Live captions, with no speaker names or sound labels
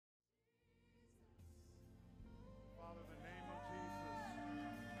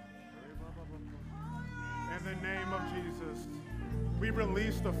We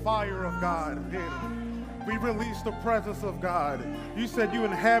release the fire of God. We release the presence of God. You said you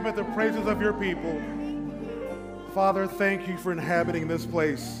inhabit the praises of your people. Father, thank you for inhabiting this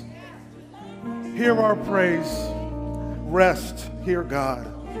place. Hear our praise. Rest here, God.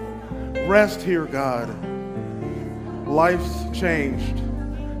 Rest here, God. Life's changed.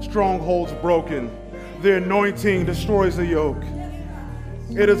 Strongholds broken. The anointing destroys the yoke.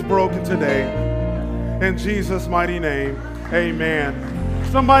 It is broken today. In Jesus' mighty name, amen.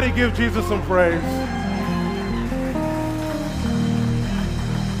 Somebody give Jesus some praise.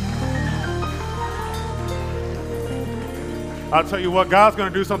 I'll tell you what, God's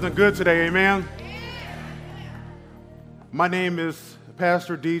going to do something good today, amen? My name is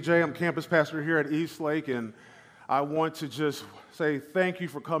Pastor DJ. I'm campus pastor here at Eastlake, and I want to just say thank you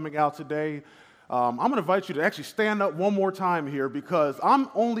for coming out today. I'm going to invite you to actually stand up one more time here, because I'm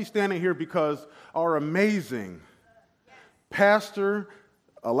only standing here because our amazing pastor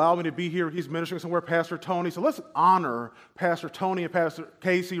allowed me to be here. He's ministering somewhere, Pastor Tony. So let's honor Pastor Tony and Pastor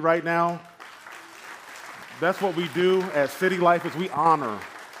Casey right now. That's what we do at City Life, is we honor.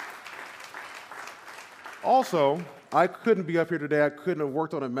 Also, I couldn't be up here today. I couldn't have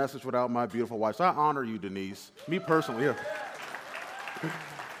worked on a message without my beautiful wife. So I honor you, Denise. Me personally, yeah.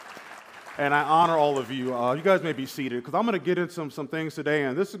 And I honor all of you. You guys may be seated, because I'm going to get into some things today,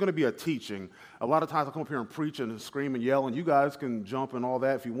 and this is going to be a teaching. A lot of times I come up here and preach and scream and yell, and you guys can jump and all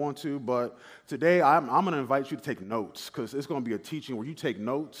that if you want to, but today I'm going to invite you to take notes, because it's going to be a teaching where you take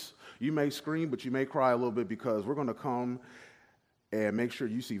notes. You may scream, but you may cry a little bit, because we're going to come and make sure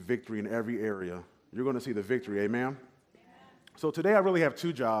you see victory in every area. You're going to see the victory, amen? So today I really have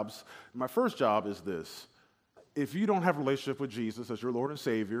two jobs. My first job is this. If you don't have a relationship with Jesus as your Lord and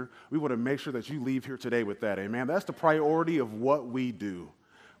Savior, we want to make sure that you leave here today with that, amen? That's the priority of what we do.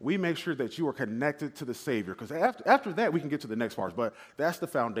 We make sure that you are connected to the Savior, because after that, we can get to the next part, but that's the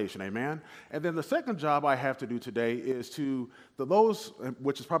foundation, amen? And then the second job I have to do today is to those,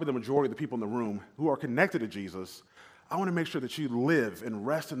 which is probably the majority of the people in the room, who are connected to Jesus. I want to make sure that you live and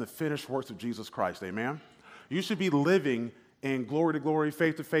rest in the finished works of Jesus Christ, amen? You should be living in glory to glory,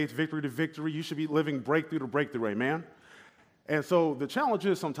 faith to faith, victory to victory. You should be living breakthrough to breakthrough, amen? And so the challenge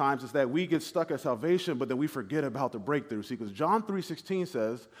is sometimes is that we get stuck at salvation, but then we forget about the breakthrough. See, because John 3:16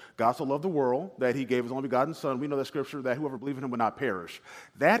 says, God so loved the world that he gave his only begotten son. We know that scripture, that whoever believes in him would not perish.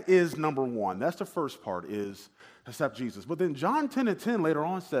 That is number one. That's the first part, is accept Jesus. But then John 10:10 later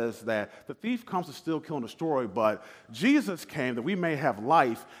on says that the thief comes to steal, kill, and destroy, but Jesus came that we may have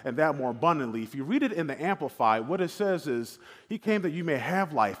life, and that more abundantly. If you read it in the Amplified, what it says is, he came that you may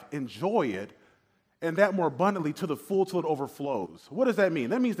have life, enjoy it, and that more abundantly to the full till it overflows. What does that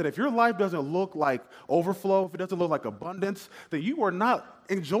mean? That means that if your life doesn't look like overflow, if it doesn't look like abundance, then you are not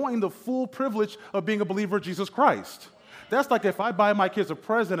enjoying the full privilege of being a believer of Jesus Christ. That's like if I buy my kids a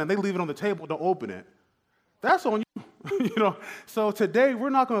present and they leave it on the table, don't open it. That's on you. So today we're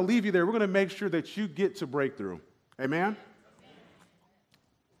not going to leave you there. We're going to make sure that you get to breakthrough. Amen?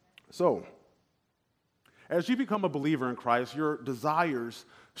 So, as you become a believer in Christ, your desires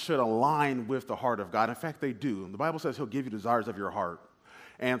should align with the heart of God. In fact, they do. The Bible says he'll give you desires of your heart.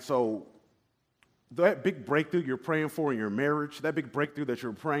 And so that big breakthrough you're praying for in your marriage, that big breakthrough that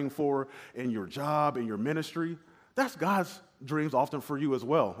you're praying for in your job, in your ministry, that's God's dreams often for you as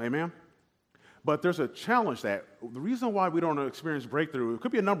well. Amen? But there's a challenge that the reason why we don't experience breakthrough, it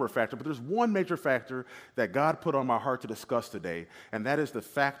could be a number of factors, but there's one major factor that God put on my heart to discuss today, and that is the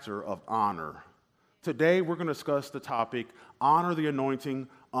factor of honor. Today, we're going to discuss the topic, honor the anointing,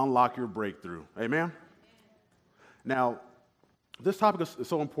 unlock your breakthrough. Amen? Now, this topic is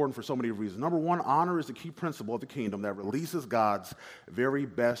so important for so many reasons. Number one, honor is the key principle of the kingdom that releases God's very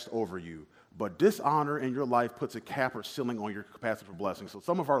best over you. But dishonor in your life puts a cap or ceiling on your capacity for blessing. So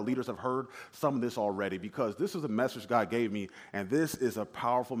some of our leaders have heard some of this already, because this is a message God gave me, and this is a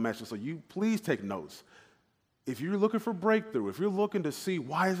powerful message. So you please take notes. If you're looking for breakthrough, if you're looking to see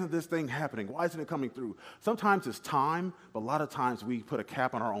why isn't this thing happening, why isn't it coming through, sometimes it's time, but a lot of times we put a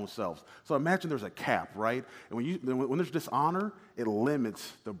cap on our own selves. So imagine there's a cap, right? And when there's dishonor, it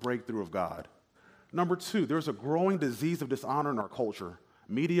limits the breakthrough of God. Number two, there's a growing disease of dishonor in our culture,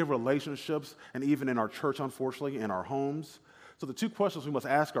 media, relationships, and even in our church, unfortunately, in our homes. So the two questions we must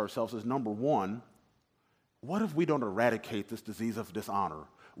ask ourselves is, number one, what if we don't eradicate this disease of dishonor?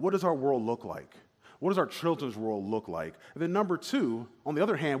 What does our world look like? What does our children's world look like? And then number two, on the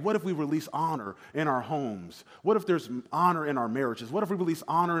other hand, what if we release honor in our homes? What if there's honor in our marriages? What if we release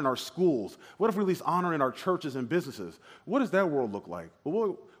honor in our schools? What if we release honor in our churches and businesses? What does that world look like?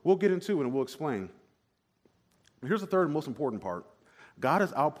 Well, we'll get into it and we'll explain. And here's the third and most important part. God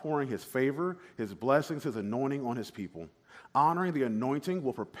is outpouring his favor, his blessings, his anointing on his people. Honoring the anointing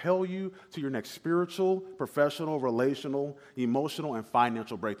will propel you to your next spiritual, professional, relational, emotional, and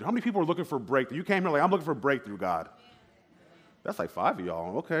financial breakthrough. How many people are looking for breakthrough? You came here like, I'm looking for breakthrough, God. That's like 5 of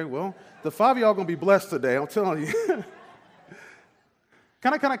y'all. Okay, well, the 5 of y'all are going to be blessed today, I'm telling you.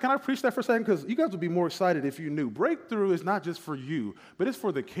 Can I preach that for a second? Because you guys would be more excited if you knew. Breakthrough is not just for you, but it's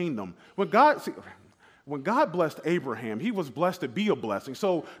for the kingdom. When God blessed Abraham, he was blessed to be a blessing.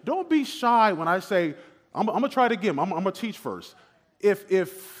 So don't be shy when I say, I'm going to try it again. I'm going to teach first.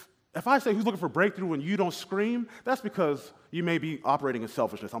 If I say who's looking for breakthrough and you don't scream, that's because you may be operating in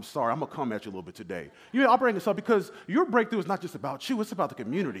selfishness. I'm sorry, I'm going to come at you a little bit today. You're operating in self because your breakthrough is not just about you, it's about the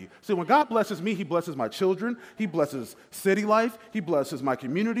community. See, when God blesses me, he blesses my children, he blesses city life, he blesses my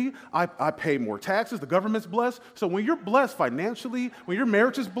community. I pay more taxes, the government's blessed. So when you're blessed financially, when your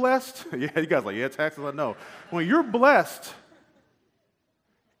marriage is blessed, yeah, you guys are like, yeah, taxes, I know. When you're blessed,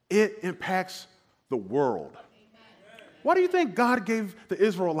 it impacts the world. Why do you think God gave the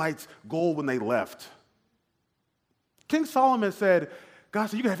Israelites gold when they left? King Solomon said, God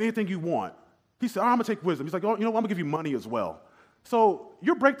said, you can have anything you want. He said, all right, I'm going to take wisdom. He's like, oh, you know what? I'm going to give you money as well. So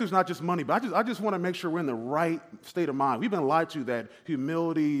your breakthrough is not just money, but I just want to make sure we're in the right state of mind. We've been lied to that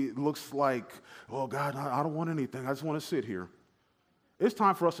humility looks like, oh, God, I don't want anything. I just want to sit here. It's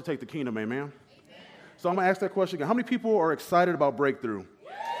time for us to take the kingdom, amen? So I'm going to ask that question again. How many people are excited about breakthrough?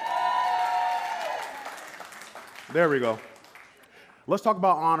 There we go. Let's talk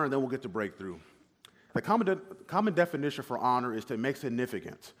about honor, and then we'll get to breakthrough. The common definition for honor is to make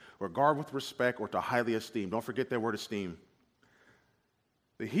significant, regard with respect, or to highly esteem. Don't forget that word esteem.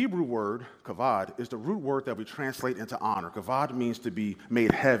 The Hebrew word, kavod, is the root word that we translate into honor. Kavod means to be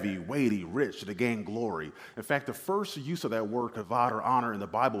made heavy, weighty, rich, to gain glory. In fact, the first use of that word kavod or honor in the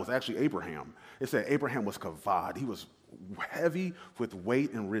Bible was actually Abraham. It said Abraham was kavod. He was heavy with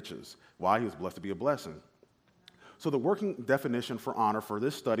weight and riches. Why? He was blessed to be a blessing. So the working definition for honor for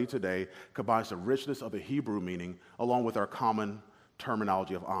this study today combines the richness of the Hebrew meaning along with our common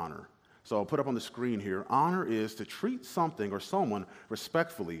terminology of honor. So I'll put up on the screen here. Honor is to treat something or someone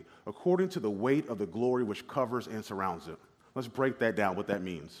respectfully according to the weight of the glory which covers and surrounds it. Let's break that down, what that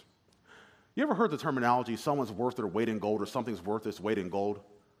means. You ever heard the terminology, someone's worth their weight in gold or something's worth its weight in gold?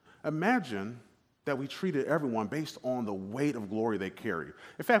 Imagine that we treated everyone based on the weight of glory they carry.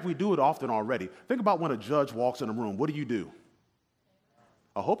 In fact, we do it often already. Think about when a judge walks in a room. What do?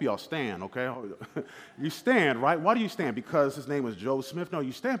 I hope y'all stand, okay? You stand, right? Why do you stand? Because his name is Joe Smith? No,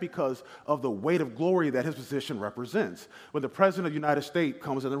 you stand because of the weight of glory that his position represents. When the President of the United States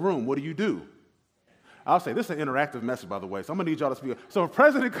comes in the room, what do? I'll say, this is an interactive message, by the way, so I'm going to need y'all to speak. So if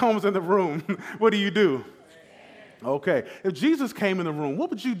President comes in the room, what do? Okay. If Jesus came in the room,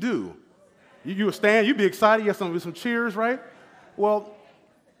 what would you do? You would stand, you'd be excited, you have some cheers, right? Well,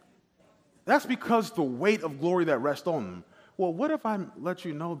 that's because the weight of glory that rests on them. Well, what if I let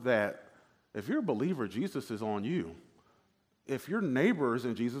you know that if you're a believer, Jesus is on you? If your neighbor is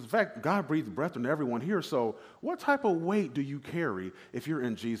in Jesus, in fact, God breathed breath into everyone here, so what type of weight do you carry if you're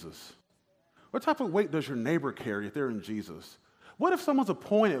in Jesus? What type of weight does your neighbor carry if they're in Jesus? What if someone's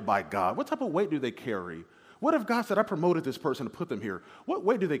appointed by God? What type of weight do they carry? What if God said, I promoted this person to put them here? What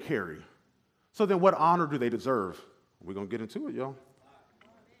weight do they carry? So then what honor do they deserve? We're going to get into it, y'all.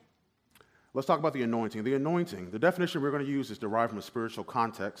 Let's talk about the anointing. The anointing, the definition we're going to use is derived from a spiritual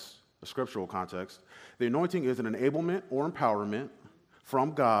context, a scriptural context. The anointing is an enablement or empowerment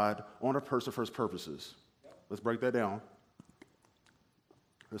from God on a person for his purposes. Let's break that down.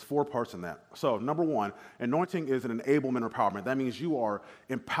 There's 4 parts in that. So, number 1, anointing is an enablement or empowerment. That means you are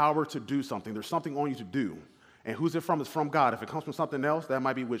empowered to do something. There's something on you to do. And who's it from? It's from God. If it comes from something else, that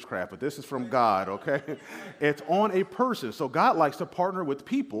might be witchcraft, but this is from God, okay? It's on a person. So God likes to partner with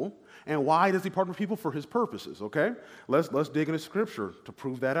people. And why does he partner with people? For his purposes, okay? Let's dig into Scripture to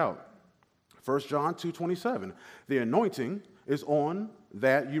prove that out. 1 John 2:27, the anointing is on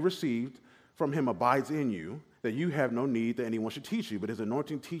that you received from him abides in you, that you have no need that anyone should teach you, but his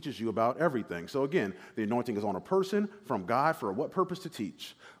anointing teaches you about everything. So again, the anointing is on a person from God for what purpose? To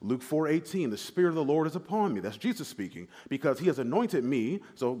teach. Luke 4:18, the Spirit of the Lord is upon me. That's Jesus speaking, because he has anointed me,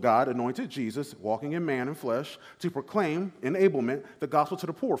 so God anointed Jesus, walking in man and flesh, to proclaim, enablement, the gospel to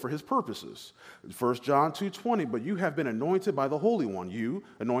the poor for his purposes. 1 John 2:20, but you have been anointed by the Holy One. You,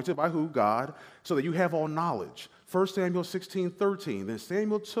 anointed by who? God, so that you have all knowledge. 1 Samuel 16:13, then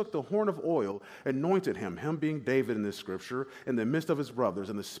Samuel took the horn of oil, anointed him being David in this scripture, in the midst of his brothers,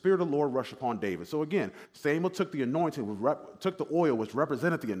 and the Spirit of the Lord rushed upon David. So again, Samuel took the anointing, took the oil, which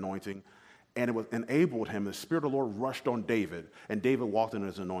represented the anointing, and it was enabled him. The Spirit of the Lord rushed on David, and David walked in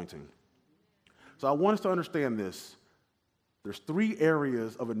his anointing. So I want us to understand this. There's 3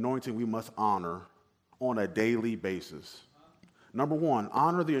 areas of anointing we must honor on a daily basis. Number one,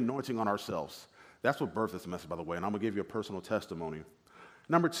 honor the anointing on ourselves. That's what birthed this message, by the way, and I'm going to give you a personal testimony.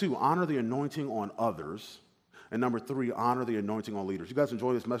 Number two, honor the anointing on others. And number three, honor the anointing on leaders. You guys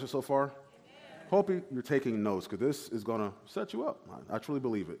enjoy this message so far? Amen. Hope you're taking notes because this is going to set you up. I truly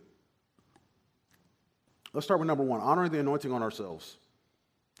believe it. Let's start with number one, honoring the anointing on ourselves.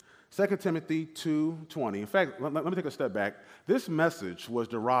 2 Timothy 2:20. In fact, let me take a step back. This message was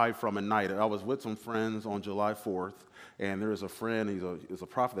derived from a night. I was with some friends on July 4th, and there is a friend, he's a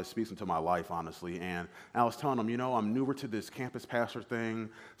prophet that speaks into my life, honestly, and I was telling him, I'm newer to this campus pastor thing.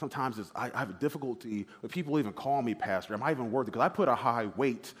 Sometimes I have a difficulty with people even calling me pastor. Am I even worth it? Because I put a high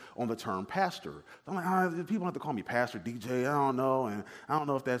weight on the term pastor. I'm like, people have to call me pastor, DJ, I don't know, and I don't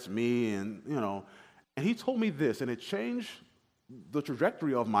know if that's me, and he told me this, and it changed the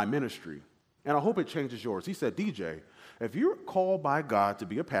trajectory of my ministry, and I hope it changes yours. He said, DJ, if you're called by God to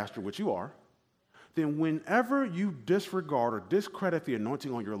be a pastor, which you are, then whenever you disregard or discredit the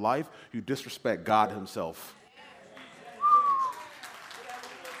anointing on your life, you disrespect God himself.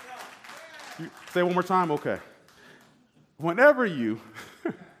 Say it one more time? Okay. Whenever you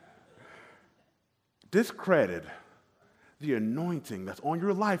discredit the anointing that's on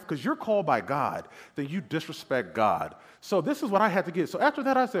your life, because you're called by God, then you disrespect God. So this is what I had to get. So after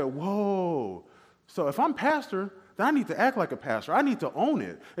that, I said, whoa. So if I'm pastor, then I need to act like a pastor. I need to own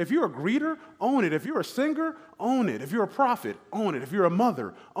it. If you're a greeter, own it. If you're a singer, own it. If you're a prophet, own it. If you're a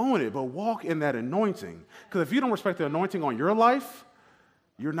mother, own it. But walk in that anointing. Because if you don't respect the anointing on your life,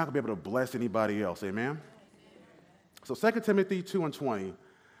 you're not going to be able to bless anybody else. Amen? So 2 Timothy 2:20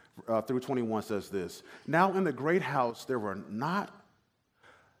 through 21 says this. Now in the great house there are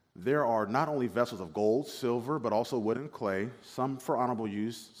not only vessels of gold, silver, but also wood and clay, some for honorable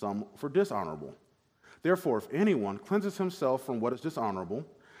use, some for dishonorable. Therefore, if anyone cleanses himself from what is dishonorable,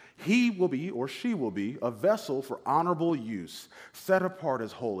 he will be or she will be a vessel for honorable use, set apart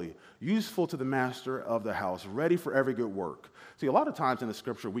as holy, useful to the master of the house, ready for every good work. See, a lot of times in the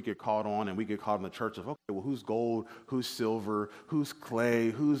scripture we get caught on and we get caught in the church of, okay, well, who's gold, who's silver, who's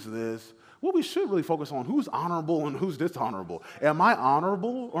clay, who's this? Well, we should really focus on who's honorable and who's dishonorable. Am I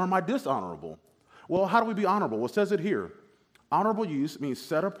honorable or am I dishonorable? Well, how do we be honorable? Well, it says it here. Honorable use means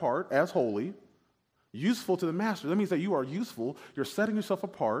set apart as holy, useful to the master. That means that you are useful. You're setting yourself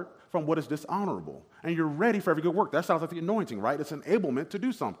apart from what is dishonorable. And you're ready for every good work. That sounds like the anointing, right? It's enablement to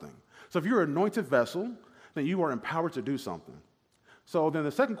do something. So if you're an anointed vessel, then you are empowered to do something. So then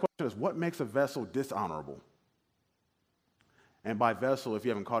the second question is, what makes a vessel dishonorable? And by vessel, if you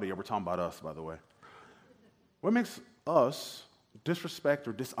haven't caught it yet, we're talking about us, by the way. What makes us disrespect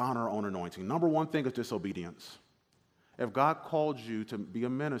or dishonor our own anointing? Number one thing is disobedience. If God called you to be a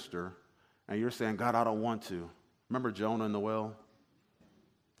minister, and you're saying, God, I don't want to. Remember Jonah in the well?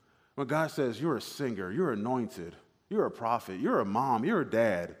 When God says, you're a singer, you're anointed, you're a prophet, you're a mom, you're a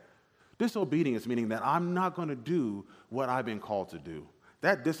dad. Disobedience meaning that I'm not going to do what I've been called to do.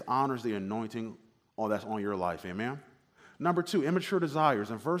 That dishonors the anointing that's on your life, amen? Number two, immature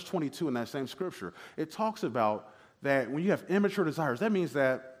desires. In verse 22 in that same scripture, it talks about that when you have immature desires, that means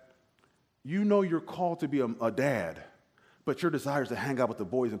that you know you're called to be a dad, but your desire is to hang out with the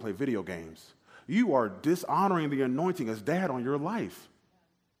boys and play video games. You are dishonoring the anointing as dad on your life.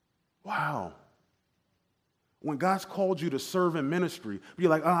 Wow. When God's called you to serve in ministry, you're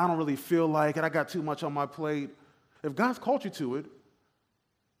like, I don't really feel like it. I got too much on my plate. If God's called you to it,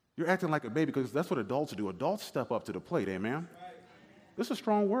 you're acting like a baby because that's what adults do. Adults step up to the plate, amen? Right. This is a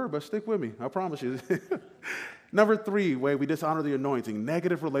strong word, but stick with me. I promise you. Number three way we dishonor the anointing,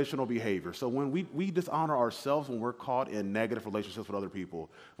 negative relational behavior. So when we dishonor ourselves when we're caught in negative relationships with other people,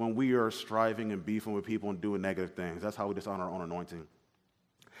 when we are striving and beefing with people and doing negative things, that's how we dishonor our own anointing.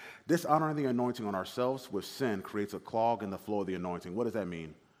 Dishonoring the anointing on ourselves with sin creates a clog in the flow of the anointing. What does that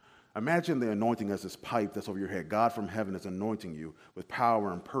mean? Imagine the anointing as this pipe that's over your head. God from heaven is anointing you with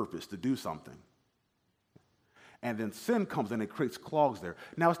power and purpose to do something. And then sin comes and it creates clogs there.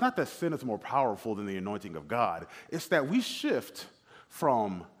 Now, it's not that sin is more powerful than the anointing of God. It's that we shift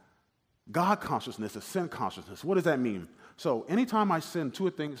from God consciousness to sin consciousness. What does that mean? So anytime I sin, two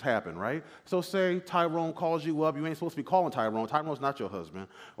things happen, right? So say Tyrone calls you up. You ain't supposed to be calling Tyrone. Tyrone's not your husband.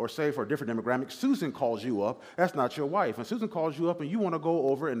 Or say for a different demographic, Susan calls you up. That's not your wife. And Susan calls you up and you want to go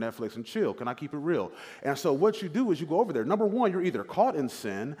over and Netflix and chill. Can I keep it real? And so what you do is you go over there. Number one, you're either caught in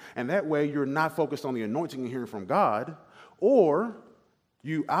sin, and that way you're not focused on the anointing and hearing from God, or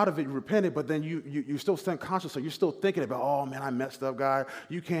you out of it, you repented, but then you still sin conscious, so you're still thinking about, oh man, I messed up, God.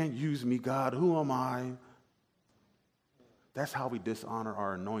 You can't use me, God. Who am I? That's how we dishonor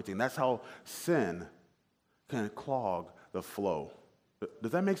our anointing. That's how sin can clog the flow.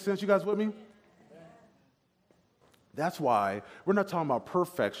 Does that make sense? You guys with me? That's why we're not talking about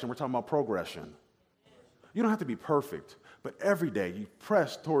perfection, we're talking about progression. You don't have to be perfect, but every day you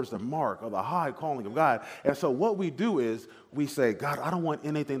press towards the mark of the high calling of God. And so what we do is we say, God, I don't want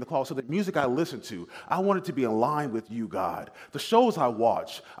anything to call. So the music I listen to, I want it to be in line with you, God. The shows I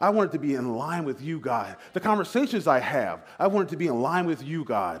watch, I want it to be in line with you, God. The conversations I have, I want it to be in line with you,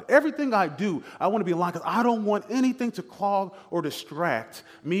 God. Everything I do, I want to be in line because I don't want anything to clog or distract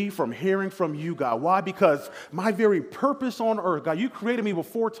me from hearing from you, God. Why? Because my very purpose on earth, God, you created me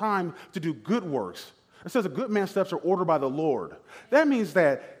before time to do good works. It says a good man's steps are ordered by the Lord. That means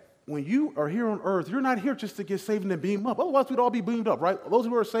that when you are here on earth, you're not here just to get saved and then beam up. Otherwise, we'd all be beamed up, right? Those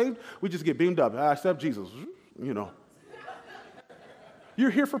who are saved, we just get beamed up. I accept Jesus, you know. You're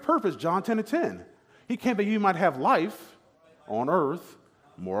here for purpose, John 10:10. He came that you might have life on earth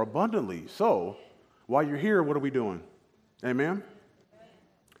more abundantly. So while you're here, what are we doing? Amen?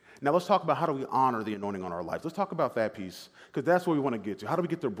 Now let's talk about how do we honor the anointing on our lives. Let's talk about that piece because that's what we want to get to. How do we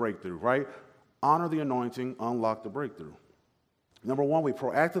get the breakthrough, right? Honor the anointing, unlock the breakthrough. Number one, we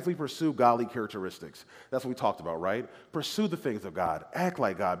proactively pursue godly characteristics. That's what we talked about, right? Pursue the things of God, act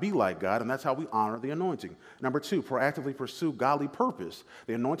like God, be like God, and that's how we honor the anointing. Number two, proactively pursue godly purpose.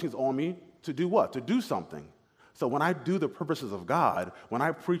 The anointing is on me to do what? To do something. So when I do the purposes of God, when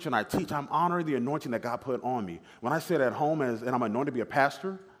I preach and I teach, I'm honoring the anointing that God put on me. When I sit at home and I'm anointed to be a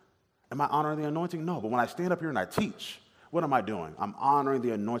pastor, am I honoring the anointing? No, but when I stand up here and I teach, what am I doing? I'm honoring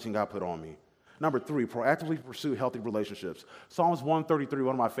the anointing God put on me. Number three, proactively pursue healthy relationships. Psalms 133,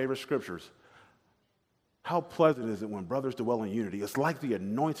 one of my favorite scriptures. How pleasant is it when brothers dwell in unity? It's like the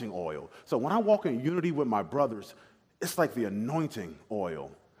anointing oil. So when I walk in unity with my brothers, it's like the anointing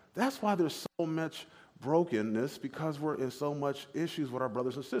oil. That's why there's so much brokenness, because we're in so much issues with our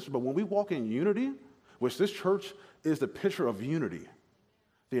brothers and sisters. But when we walk in unity, which this church is the picture of unity,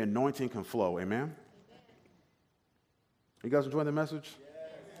 the anointing can flow. Amen? You guys enjoying the message?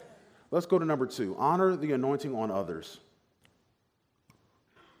 Let's go to number two. Honor the anointing on others.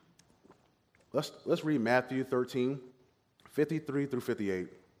 Let's read Matthew 13, 53 through 58.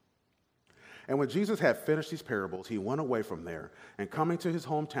 And when Jesus had finished these parables, he went away from there. And coming to his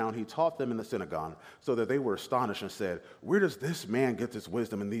hometown, he taught them in the synagogue, so that they were astonished and said, where does this man get this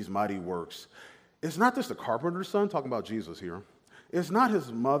wisdom and these mighty works? Is not this the carpenter's son? Talking about Jesus here. Is not his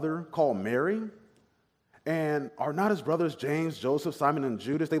mother called Mary? And are not his brothers James, Joseph, Simon, and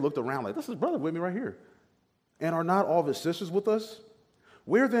Judas? They looked around like, this is his brother with me right here. And are not all of his sisters with us?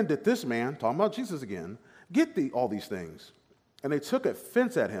 Where then did this man, talking about Jesus again, get all these things? And they took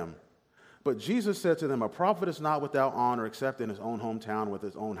offense at him. But Jesus said to them, a prophet is not without honor except in his own hometown with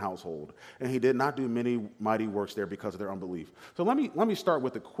his own household. And he did not do many mighty works there because of their unbelief. So let me start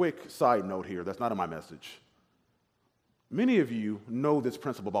with a quick side note here that's not in my message. Many of you know this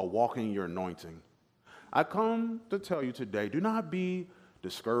principle about walking in your anointing. I come to tell you today, do not be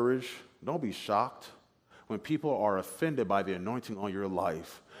discouraged. Don't be shocked when people are offended by the anointing on your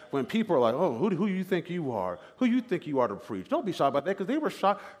life. When people are like, oh, who do you think you are? Who you think you are to preach? Don't be shocked by that because they were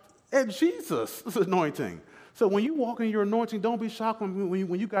shocked at Jesus' anointing. So when you walk in your anointing, don't be shocked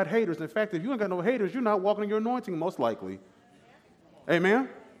when you got haters. In fact, if you ain't got no haters, you're not walking in your anointing most likely. Amen?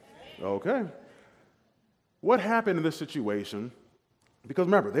 Okay. What happened in this situation? Because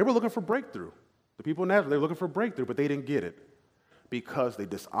remember, they were looking for breakthrough. The people in Nazareth, they were looking for breakthrough, but they didn't get it because they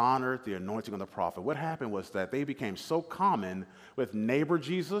dishonored the anointing on the prophet. What happened was that they became so common with neighbor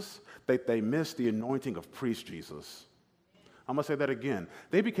Jesus that they missed the anointing of priest Jesus. I'm going to say that again.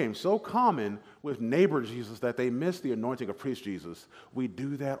 They became so common with neighbor Jesus that they missed the anointing of priest Jesus. We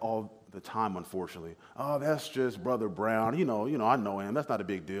do that all the time, unfortunately. Oh, that's just Brother Brown. You know, I know him. That's not a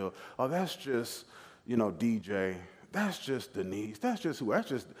big deal. Oh, that's just, DJ. That's just Denise. That's just who? That's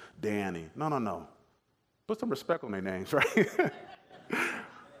just Danny. No. Put some respect on their names, right?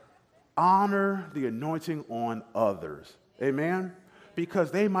 Honor the anointing on others. Amen?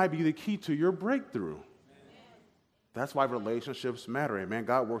 Because they might be the key to your breakthrough. That's why relationships matter. Amen?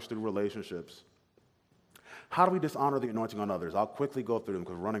 God works through relationships. How do we dishonor the anointing on others? I'll quickly go through them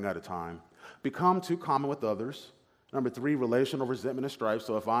because we're running out of time. Become too common with others. Number three, relational resentment and strife.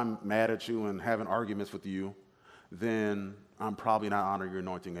 So if I'm mad at you and having arguments with you, then I'm probably not honoring your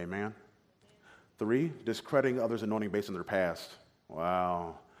anointing, amen? Three, discrediting others' anointing based on their past.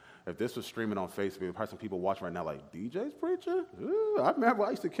 Wow. If this was streaming on Facebook, probably some people watching right now like, DJ's preacher? Ooh, I remember I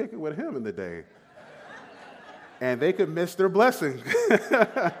used to kick it with him in the day. And they could miss their blessing.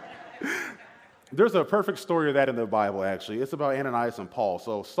 There's a perfect story of that in the Bible, actually. It's about Ananias and Paul.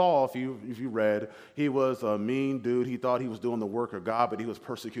 So Saul, if you read, he was a mean dude. He thought he was doing the work of God, but he was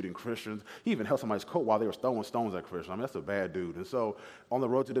persecuting Christians. He even held somebody's coat while they were throwing stones at Christians. I mean, that's a bad dude. And so on the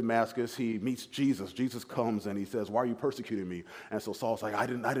road to Damascus, he meets Jesus. Jesus comes and he says, "Why are you persecuting me?" And so Saul's like, I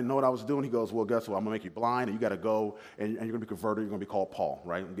didn't know what I was doing. He goes, "Well, guess what? I'm going to make you blind, and you got to go, and you're going to be converted. You're going to be called Paul,"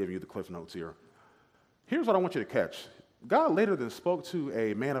 right? I'm giving you the cliff notes here. Here's what I want you to catch. God later then spoke to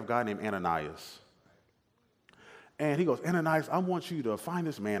a man of God named Ananias. And he goes, "Ananias, I want you to find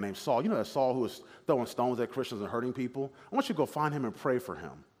this man named Saul." You know that Saul who was throwing stones at Christians and hurting people? I want you to go find him and pray for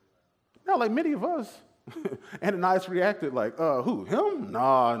him. Now, like many of us, Ananias reacted like, who, him?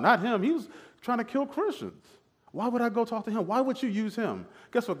 Nah, not him. He was trying to kill Christians. Why would I go talk to him? Why would you use him?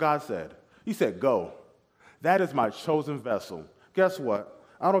 Guess what God said? He said, "Go. That is my chosen vessel." Guess what?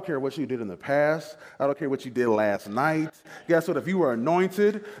 I don't care what you did in the past. I don't care what you did last night. Guess what? If you were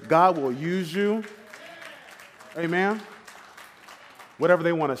anointed, God will use you. Amen? Whatever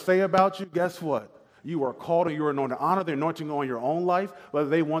they want to say about you, guess what? You are called and you are anointed. Honor the anointing on your own life, whether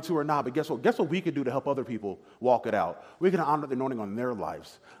they want to or not. But guess what? Guess what we can do to help other people walk it out? We can honor the anointing on their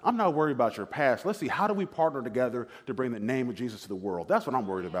lives. I'm not worried about your past. Let's see, how do we partner together to bring the name of Jesus to the world? That's what I'm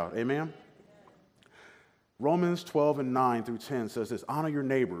worried about. Amen? Romans 12:9-10 says this: "Honor your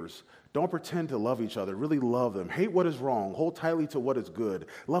neighbors. Don't pretend to love each other. Really love them. Hate what is wrong. Hold tightly to what is good.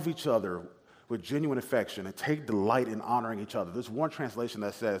 Love each other with genuine affection and take delight in honoring each other." There's one translation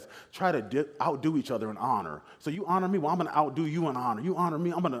that says, try to outdo each other in honor. So you honor me, well, I'm going to outdo you in honor. You honor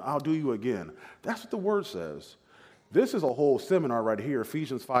me, I'm going to outdo you again. That's what the word says. This is a whole seminar right here,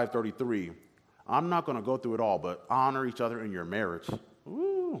 Ephesians 5:33. I'm not going to go through it all, but honor each other in your marriage.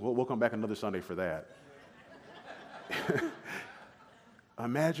 Ooh, we'll come back another Sunday for that.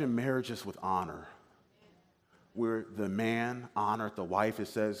 Imagine marriages with honor, where the man honored the wife. It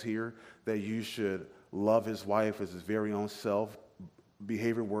says here that you should love his wife as his very own self,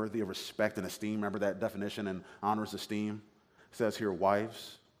 behavior worthy of respect and esteem. Remember that definition in honor is esteem? It says here,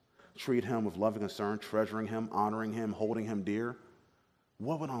 wives, treat him with loving concern, treasuring him, honoring him, holding him dear.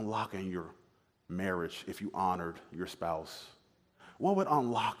 What would unlock in your marriage if you honored your spouse? What would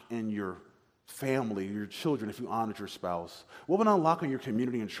unlock in your family, your children, if you honored your spouse? What would unlock in your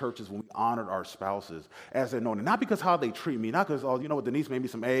community and churches when we honored our spouses as they're known? Not because how they treat me, not because, oh, you know what, Denise made me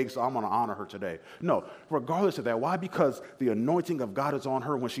some eggs, so I'm going to honor her today. No, regardless of that. Why? Because the anointing of God is on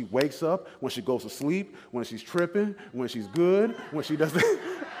her when she wakes up, when she goes to sleep, when she's tripping, when she's good, when she doesn't.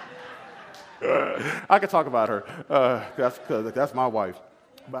 I could talk about her. That's my wife.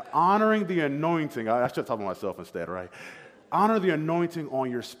 But honoring the anointing, I should talk about myself instead, right? Honor the anointing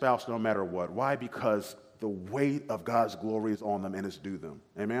on your spouse no matter what. Why? Because the weight of God's glory is on them and it's due them.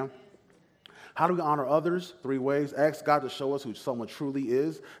 Amen? How do we honor others? 3 ways. Ask God to show us who someone truly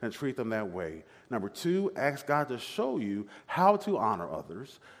is and treat them that way. Number 2, ask God to show you how to honor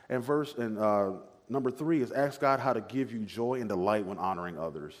others. And number 3 is ask God how to give you joy and delight when honoring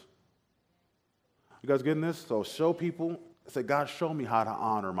others. You guys getting this? So show people. Say, God, show me how to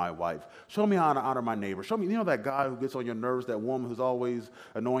honor my wife. Show me how to honor my neighbor. Show me, you know that guy who gets on your nerves, that woman who's always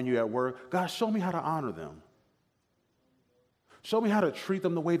annoying you at work? God, show me how to honor them. Show me how to treat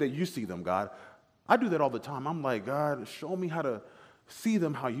them the way that you see them, God. I do that all the time. I'm like, God, show me how to see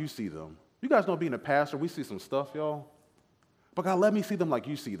them how you see them. You guys know being a pastor, we see some stuff, y'all. But God, let me see them like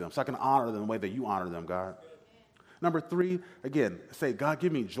you see them so I can honor them the way that you honor them, God. Number 3, again, say, God,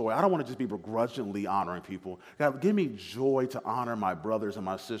 give me joy. I don't want to just be begrudgingly honoring people. God, give me joy to honor my brothers and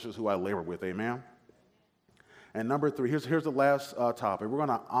my sisters who I labor with, amen? And number 3, here's the last topic. We're going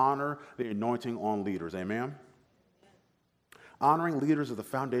to honor the anointing on leaders, amen? Honoring leaders is a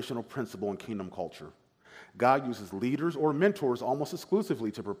foundational principle in kingdom culture. God uses leaders or mentors almost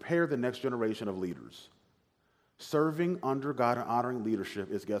exclusively to prepare the next generation of leaders. Serving under God and honoring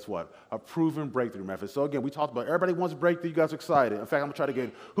leadership is, guess what? A proven breakthrough method. So again, we talked about everybody wants breakthrough. You guys are excited. In fact, I'm going to try to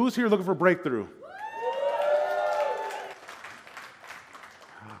get, who's here looking for breakthrough?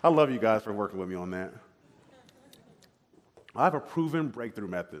 I love you guys for working with me on that. I have a proven breakthrough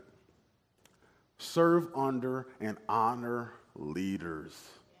method. Serve under and honor leaders.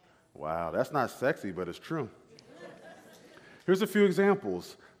 Wow, that's not sexy, but it's true. Here's a few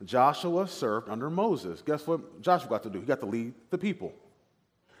examples. Joshua served under Moses. Guess what Joshua got to do? He got to lead the people.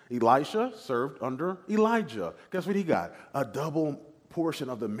 Elisha served under Elijah. Guess what he got? A double portion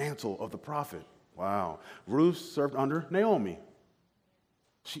of the mantle of the prophet. Wow. Ruth served under Naomi.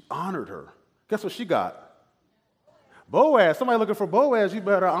 She honored her. Guess what she got? Boaz. Somebody looking for Boaz, you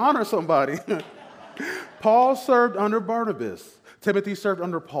better honor somebody. Paul served under Barnabas. Timothy served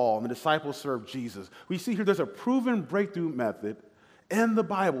under Paul, and the disciples served Jesus. We see here there's a proven breakthrough method in the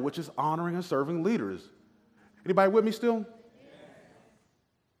Bible, which is honoring and serving leaders. Anybody with me still?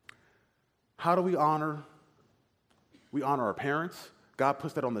 How do we honor? We honor our parents. God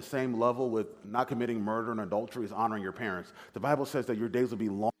puts that on the same level with not committing murder and adultery as honoring your parents. The Bible says that your days will be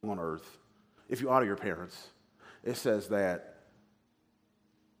long on earth if you honor your parents. It says that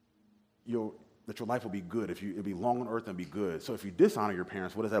your life will be good. It'll be long on earth and be good. So if you dishonor your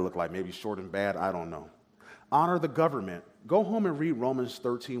parents, what does that look like? Maybe short and bad? I don't know. Honor the government. Go home and read Romans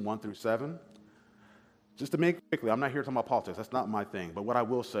 13, 1 through 7. Just to make it quickly, I'm not here talking about politics. That's not my thing. But what I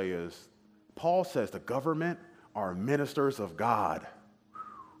will say is, Paul says the government are ministers of God.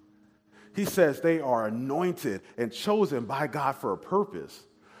 He says they are anointed and chosen by God for a purpose.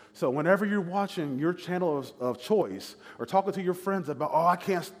 So whenever you're watching your channel of choice or talking to your friends about, I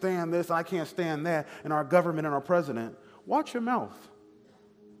can't stand this, I can't stand that, and our government and our president, watch your mouth.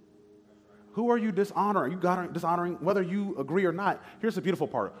 Who are you dishonoring? You dishonoring whether you agree or not. Here's the beautiful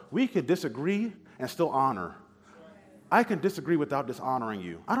part. We can disagree and still honor. I can disagree without dishonoring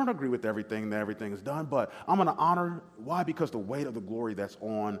you. I don't agree with everything that everything is done, but I'm going to honor. Why? Because the weight of the glory that's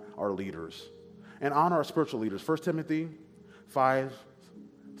on our leaders. And honor our spiritual leaders. 1 Timothy 5,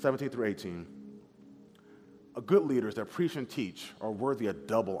 17 through 18. Good leaders that preach and teach are worthy of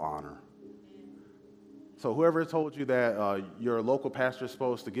double honor. So whoever told you that your local pastor is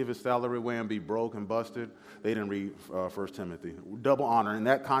supposed to give his salary away and be broke and busted, they didn't read 1 Timothy. Double honor. In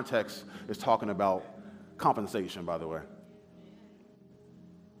that context is talking about compensation, by the way.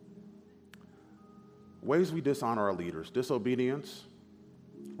 Ways we dishonor our leaders: disobedience,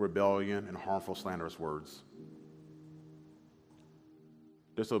 rebellion, and harmful, slanderous words.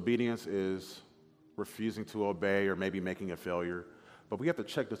 Disobedience is refusing to obey or maybe making a failure. But we have to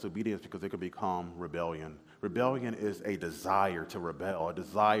check disobedience because it could become rebellion. Rebellion is a desire to rebel, a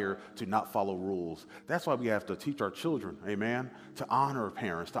desire to not follow rules. That's why we have to teach our children, amen, to honor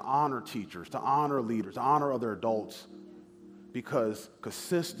parents, to honor teachers, to honor leaders, to honor other adults, because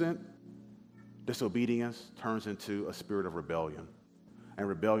consistent disobedience turns into a spirit of rebellion. And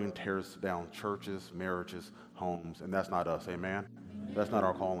rebellion tears down churches, marriages, homes, and that's not us, amen? That's not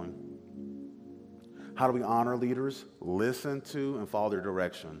our calling. How do we honor leaders? Listen to and follow their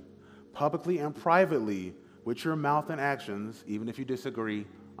direction. Publicly and privately, with your mouth and actions, even if you disagree,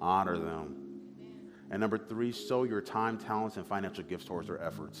 honor them. And number 3, show your time, talents, and financial gifts towards their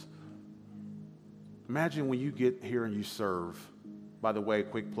efforts. Imagine when you get here and you serve. By the way,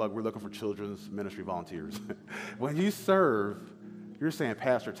 quick plug, we're looking for children's ministry volunteers. When you serve, you're saying,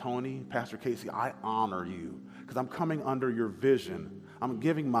 Pastor Tony, Pastor Casey, I honor you because I'm coming under your vision. I'm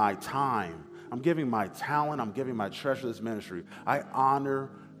giving my time. I'm giving my talent. I'm giving my treasure to this ministry. I honor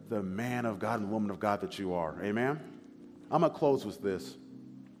the man of God and woman of God that you are. Amen? I'm going to close with this. This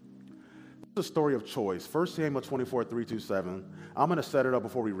is a story of choice. 1 Samuel 24, 3-7. I'm going to set it up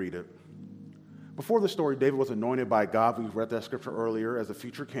before we read it. Before the story, David was anointed by God. We read that scripture earlier as a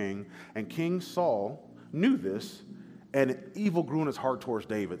future king. And King Saul knew this, and evil grew in his heart towards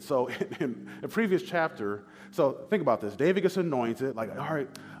David. So in a previous chapter, so think about this. David gets anointed, like, all right,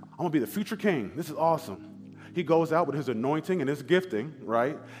 I'm going to be the future king. This is awesome. He goes out with his anointing and his gifting,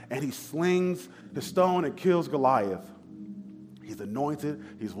 right? And he slings the stone and kills Goliath. He's anointed.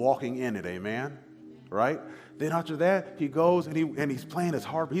 He's walking in it, amen? Right? Then after that, he goes and he's playing his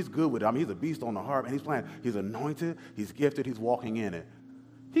harp. He's good with it. I mean, he's a beast on the harp, and he's playing. He's anointed. He's gifted. He's walking in it.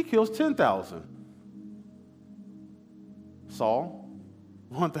 He kills 10,000. Saul,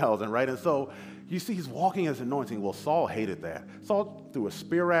 1,000, right? And so you see he's walking as anointing. Well, Saul hated that. Saul threw a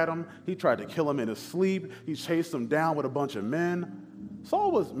spear at him. He tried to kill him in his sleep. He chased him down with a bunch of men.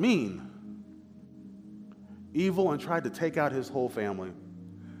 Saul was mean, evil, and tried to take out his whole family.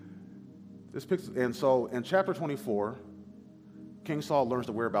 And so in chapter 24, King Saul learns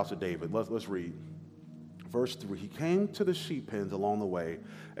the whereabouts of David. Let's read. Verse 3, he came to the sheep pens along the way.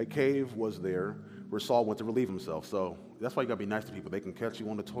 A cave was there where Saul went to relieve himself. So that's why you got to be nice to people. They can catch you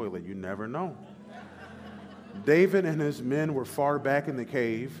on the toilet. You never know. David and his men were far back in the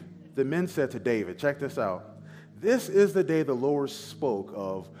cave. The men said to David, check this out. This is the day the Lord spoke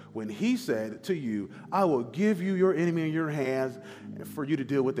of when he said to you, I will give you your enemy in your hands for you to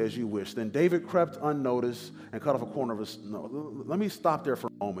deal with as you wish. Then David crept unnoticed and cut off a corner of his. No, let me stop there for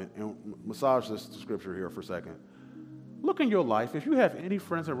a moment and massage this scripture here for a second. Look in your life. If you have any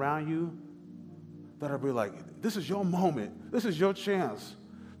friends around you that are be like, this is your moment. This is your chance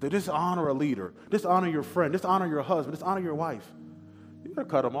to dishonor a leader, dishonor your friend, dishonor your husband, dishonor your wife. You better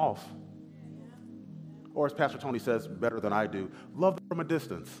cut them off. Or as Pastor Tony says better than I do, love them from a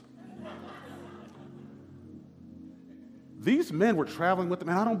distance. These men were traveling with them,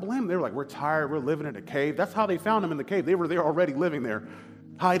 and I don't blame them. They were like, we're tired, we're living in a cave. That's how they found him in the cave. They were there already living there,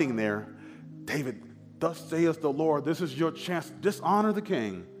 hiding there. David, thus saith the Lord, this is your chance to dishonor the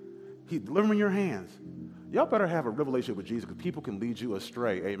king. He delivered him in your hands. Y'all better have a real relationship with Jesus because people can lead you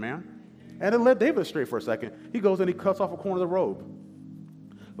astray, amen? And it led David astray for a second. He goes and he cuts off a corner of the robe.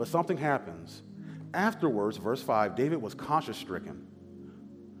 But something happens. Afterwards, verse 5, David was conscience-stricken.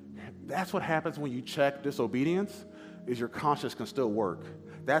 That's what happens when you check disobedience, is your conscience can still work.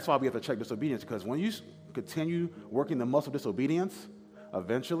 That's why we have to check disobedience, because when you continue working the muscle of disobedience,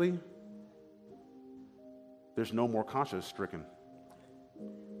 eventually, there's no more conscience-stricken.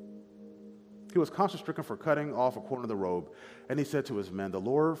 He was conscience-stricken for cutting off a corner of the robe, and he said to his men, the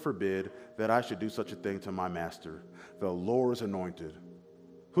Lord forbid that I should do such a thing to my master. The Lord's anointed.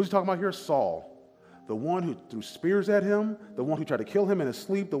 Who's he talking about here? Saul. The one who threw spears at him, the one who tried to kill him in his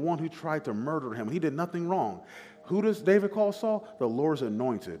sleep, the one who tried to murder him. He did nothing wrong. Who does David call Saul? The Lord's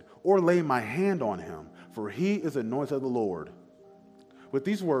anointed. Or lay my hand on him, for he is anointed of the Lord. With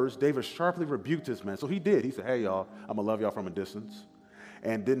these words, David sharply rebuked his men. So he did. He said, hey, y'all, I'm going to love y'all from a distance.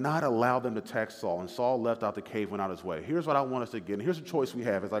 And did not allow them to attack Saul. And Saul left out the cave, went out his way. Here's what I want us to get. And here's a choice we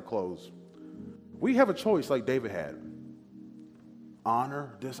have as I close. We have a choice like David had.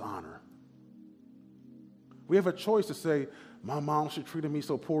 Honor, dishonor. We have a choice to say, my mom, she treated me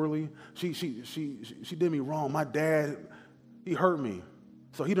so poorly. She did me wrong. My dad, he hurt me.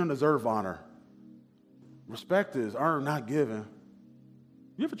 So he doesn't deserve honor. Respect is earned, not given.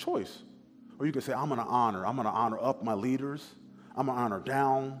 You have a choice. Or you can say, I'm going to honor up my leaders. I'm going to honor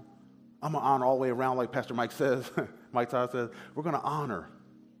down. I'm going to honor all the way around, like Pastor Mike says. Mike Todd says, we're going to honor.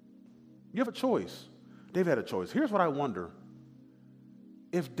 You have a choice. David had a choice. Here's what I wonder.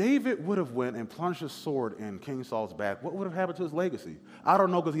 If David would have went and plunged his sword in King Saul's back, what would have happened to his legacy? I don't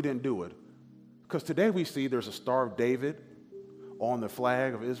know because he didn't do it. Because today we see there's a Star of David on the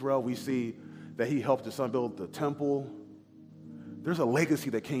flag of Israel. We see that he helped his son build the temple. There's a legacy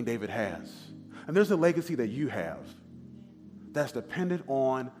that King David has. And there's a legacy that you have that's dependent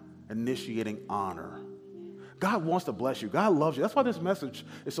on initiating honor. God wants to bless you. God loves you. That's why this message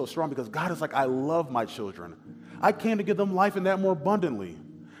is so strong, because God is like, I love my children. I came to give them life and that more abundantly.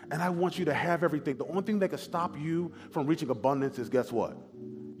 And I want you to have everything. The only thing that can stop you from reaching abundance is, guess what?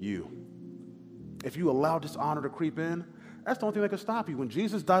 You. If you allow dishonor to creep in, that's the only thing that can stop you. When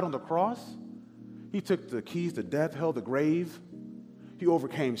Jesus died on the cross, he took the keys to death, hell, the grave. He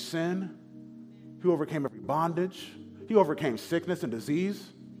overcame sin. He overcame every bondage. He overcame sickness and disease.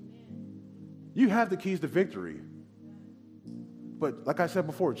 You have the keys to victory. But like I said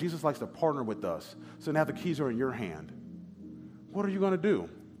before, Jesus likes to partner with us. So now the keys are in your hand. What are you going to do?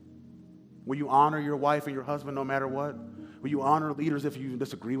 Will you honor your wife and your husband no matter what? Will you honor leaders if you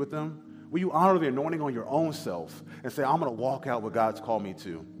disagree with them? Will you honor the anointing on your own self and say, I'm going to walk out what God's called me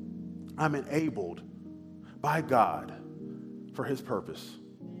to? I'm enabled by God for his purpose.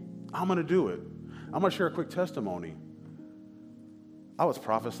 I'm going to do it. I'm going to share a quick testimony. I was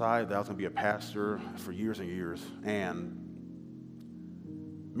prophesied that I was going to be a pastor for years and years. And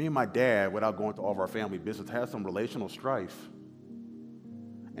me and my dad, without going to all of our family business, had some relational strife.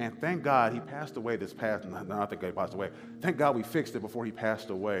 And thank God he passed away this past, not think he passed away. Thank God we fixed it before he passed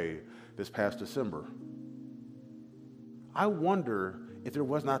away this past December. I wonder if there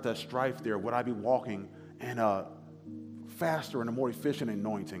was not that strife there, would I be walking in a faster and a more efficient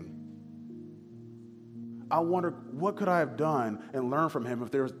anointing? I wonder, what could I have done and learned from him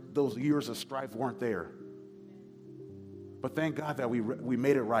if those years of strife weren't there? But thank God that we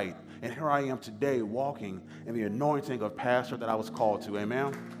made it right. And here I am today walking in the anointing of pastor that I was called to.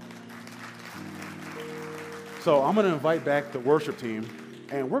 Amen? So I'm going to invite back the worship team.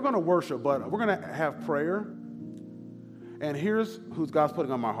 And we're going to worship, but we're going to have prayer. And here's who God's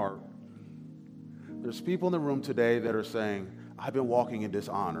putting on my heart. There's people in the room today that are saying, I've been walking in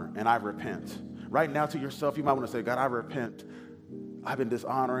dishonor, and I repent. Right now to yourself, you might want to say, God, I repent. I've been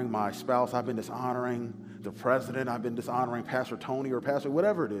dishonoring my spouse. I've been dishonoring the president. I've been dishonoring Pastor Tony or Pastor,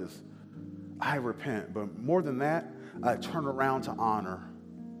 whatever it is. I repent. But more than that, I turn around to honor.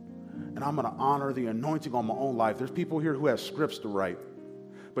 And I'm going to honor the anointing on my own life. There's people here who have scripts to write,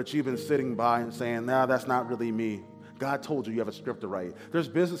 but you've been sitting by and saying, nah, that's not really me. God told you you have a script to write. There's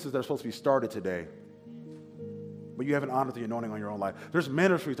businesses that are supposed to be started today, but you haven't honored the anointing on your own life. There's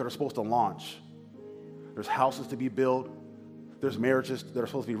ministries that are supposed to launch. There's houses to be built. There's marriages that are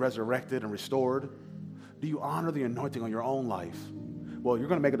supposed to be resurrected and restored. Do you honor the anointing on your own life? Well, you're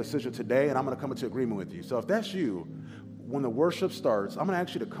going to make a decision today, and I'm going to come into agreement with you. So if that's you, when the worship starts, I'm going to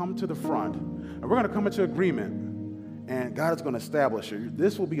ask you to come to the front, and we're going to come into agreement. and God is going to establish it.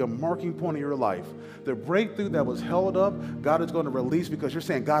 This will be a marking point in your life. The breakthrough that was held up, God is going to release because you're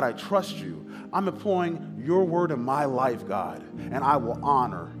saying, God, I trust you. I'm employing your word in my life, God, and I will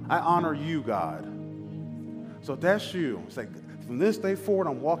honor. I honor you, God. So if that's you, it's like, from this day forward,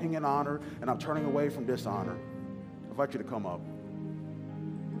 I'm walking in honor, and I'm turning away from dishonor. I invite you to come up.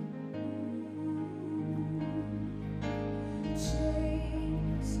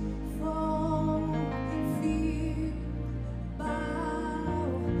 Chains fall, fear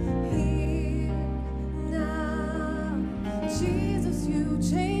bow here now. Jesus, you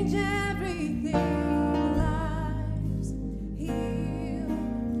change